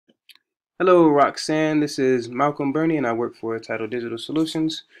Hello, Roxanne. This is Malcolm Burney, and I work for Title Digital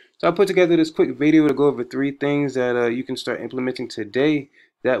Solutions. So I put together this quick video to go over three things that you can start implementing today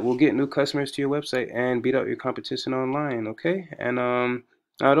that will get new customers to your website and beat out your competition online. Okay, and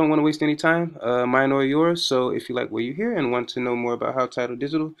I don't want to waste any time, mine or yours. So if you like what you hear and want to know more about how Title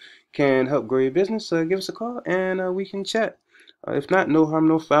Digital can help grow your business, give us a call and we can chat. If not, no harm,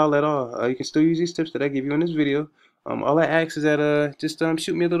 no foul at all. You can still use these tips that I give you in this video. All I ask is that just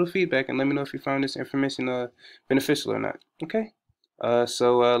shoot me a little feedback and let me know if you found this information beneficial or not. Okay.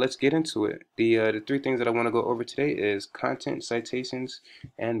 So let's get into it. The three things that I want to go over today is content, citations,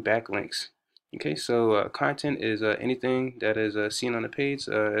 and backlinks. Okay, so content is anything that is seen on the page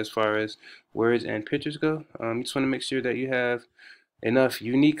as far as words and pictures go. You just want to make sure that you have enough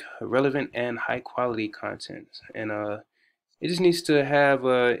unique, relevant, and high quality content. And it just needs to have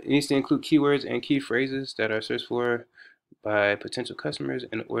it needs to include keywords and key phrases that are searched for by potential customers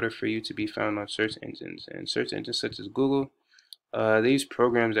in order for you to be found on search engines. And search engines such as Google, they use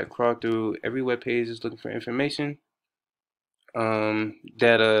programs that crawl through every web page is looking for information.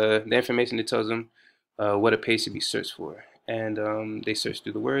 The information that tells them what a page should be searched for, and they search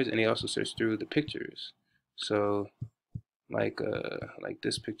through the words, and they also search through the pictures. So like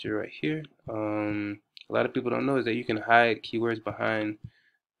this picture right here. A lot of people don't know is that you can hide keywords behind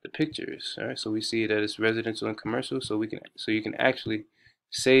the pictures. All right, so we see that it's residential and commercial, so you can actually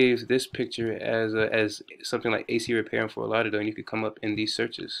save this picture as something like AC repair and Fort Lauderdale, and you could come up in these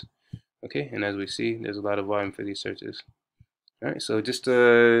searches. Okay, and as we see, there's a lot of volume for these searches. All right, so just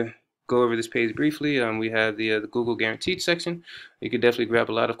to go over this page briefly, we have the Google Guaranteed section. You could definitely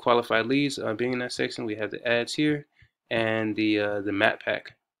grab a lot of qualified leads being in that section. We have the ads here and the map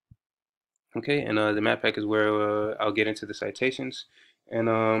pack. Okay, and the map pack is where I'll get into the citations. And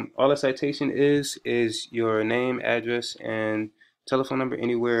all a citation is your name, address, and telephone number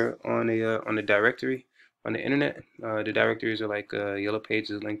anywhere on a directory on the internet. The directories are like Yellow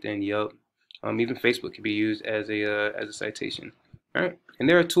Pages, LinkedIn, Yelp. Even Facebook can be used as a citation. All right, and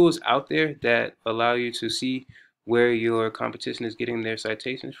there are tools out there that allow you to see where your competition is getting their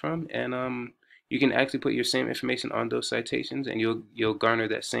citations from, and you can actually put your same information on those citations, and you'll garner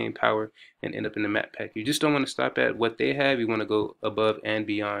that same power and end up in the map pack. You just don't want to stop at what they have. You want to go above and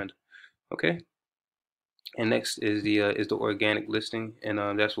beyond. Okay. And next is the organic listing, and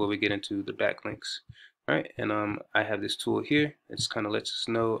that's where we get into the backlinks. All right, and I have this tool here. It's kind of lets us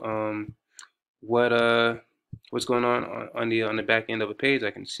know what what's going on the back end of a page.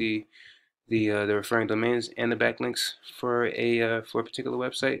 I can see the referring domains and the backlinks for a particular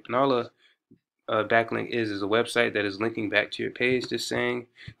website, and all backlink is a website that is linking back to your page, just saying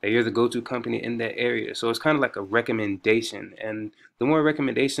that you're the go-to company in that area. So it's kind of like a recommendation, and the more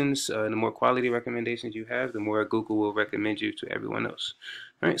recommendations, the more quality recommendations you have, the more Google will recommend you to everyone else.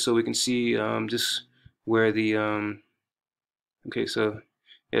 All right, so we can see just where the okay, so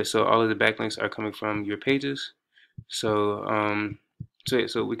yeah, so all of the backlinks are coming from your pages. So yeah,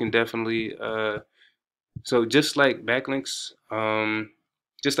 so we can definitely so just like backlinks,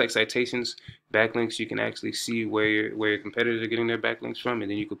 just like citations, backlinks, you can actually see where your competitors are getting their backlinks from, and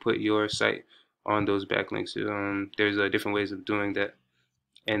then you can put your site on those backlinks. There's different ways of doing that,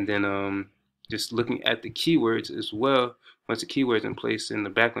 and then just looking at the keywords as well. Once the keywords in place and the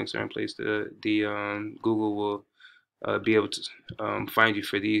backlinks are in place, the Google will be able to find you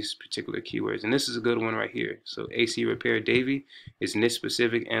for these particular keywords. And this is a good one right here. So AC Repair Davy is niche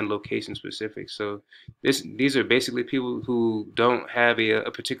specific and location specific. So these are basically people who don't have a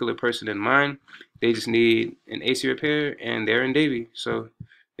particular person in mind. They just need an AC repair and they're in Davy. So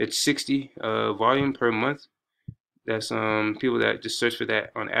it's 60 volume per month. That's people that just search for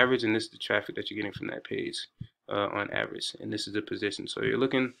that on average, and this is the traffic that you're getting from that page on average. And this is the position. So you're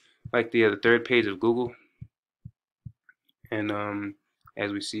looking like the third page of Google. And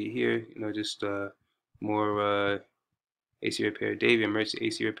as we see here, just more AC repair Davey, emergency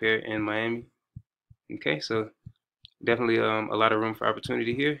AC repair in Miami. Okay, so definitely a lot of room for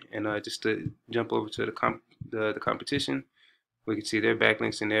opportunity here. And just to jump over to the competition, we can see their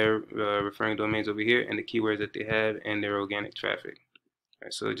backlinks and their referring domains over here, and the keywords that they have, and their organic traffic. All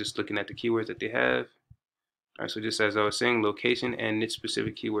right, so just looking at the keywords that they have. All right, so just as I was saying, location and niche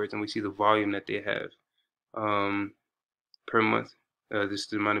specific keywords, and we see the volume that they have. Per month. This is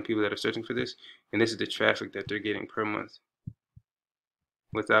the amount of people that are searching for this, and this is the traffic that they're getting per month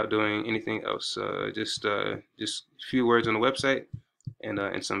without doing anything else. Just a few words on the website and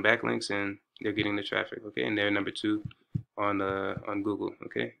some backlinks, and they're getting the traffic. Okay, and they're number 2 on Google.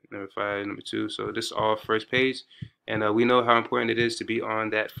 Okay, number 5, number 2. So this is all first page, and we know how important it is to be on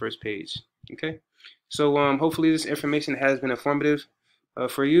that first page. Okay, so hopefully this information has been informative.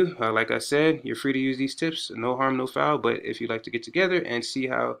 for you. Like I said, you're free to use these tips. No harm, no foul. But if you'd like to get together and see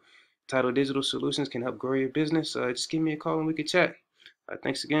how Title Digital Solutions can help grow your business, just give me a call and we can chat.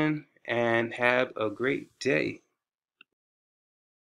 Thanks again and have a great day.